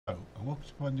and welcome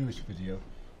to my newest video.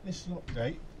 This is an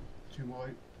update to my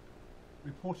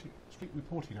street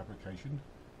reporting application,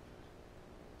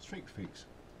 StreetFix,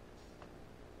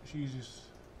 which uses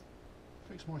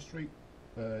Fix My Street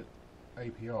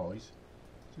APIs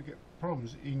to get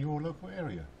problems in your local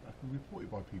area that can be reported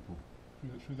by people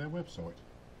through their website.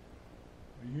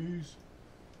 I use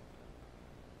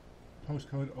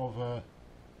postcode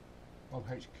of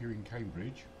HQ in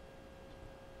Cambridge,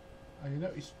 and you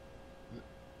notice that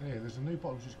there's a new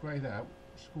button which is greyed out,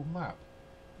 which is called Map.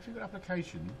 If you've got an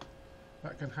application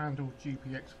that can handle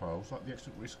GPX files like the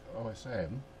extant RISC OSM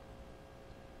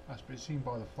that's been seen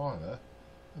by the filer,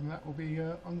 then that will be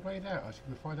ungrayed out, as you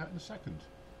can find out in a second.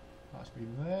 That's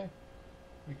been there.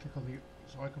 We click on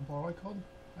this icon bar icon,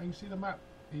 and you can see the map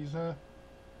is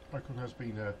icon has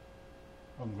been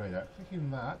ungrayed out.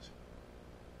 Clicking that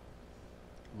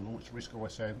will launch RISC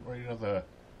OSM or any other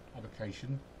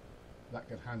application that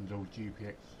can handle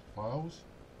GPX files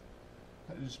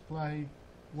that display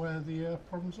where the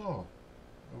problems are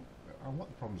and what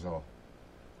the problems are,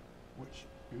 which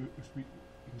you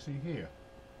can see here.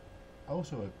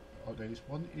 Also update this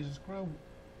one is a scroll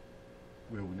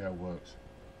wheel now works.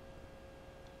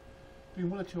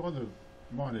 Doing one or two other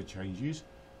minor changes.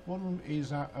 One of them is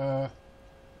that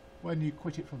when you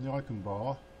quit it from the icon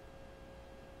bar,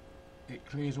 it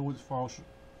clears all the files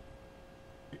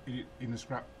in the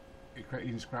scrap. It created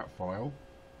in the scrap file.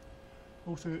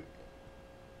 Also,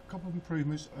 a couple of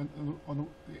improvements on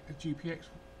the GPX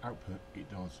output it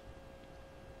does.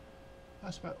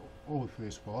 That's about all for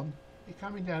this one. It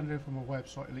can be downloaded from a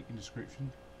website, link in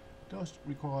description. It does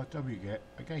require wget,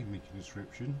 again link in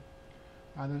description.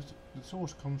 And the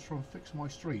source comes from Fix My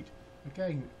Street,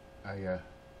 again a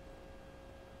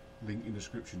link in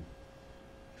description.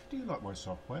 If you do like my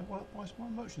software, why not buy some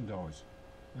more merchandise?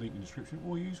 Link in description,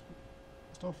 or use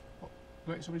stuff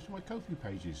like somebody to my Ko-fi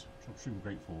pages, which I'm extremely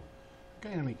grateful.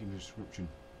 Again a link in the description.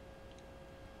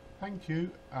 Thank you,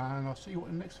 and I'll see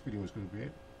what the next video is going to be.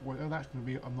 Whether that's going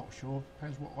to be, I'm not sure.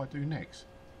 Depends what I do next.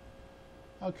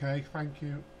 Okay, thank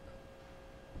you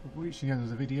for reaching the end of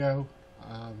the video,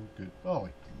 and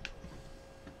goodbye.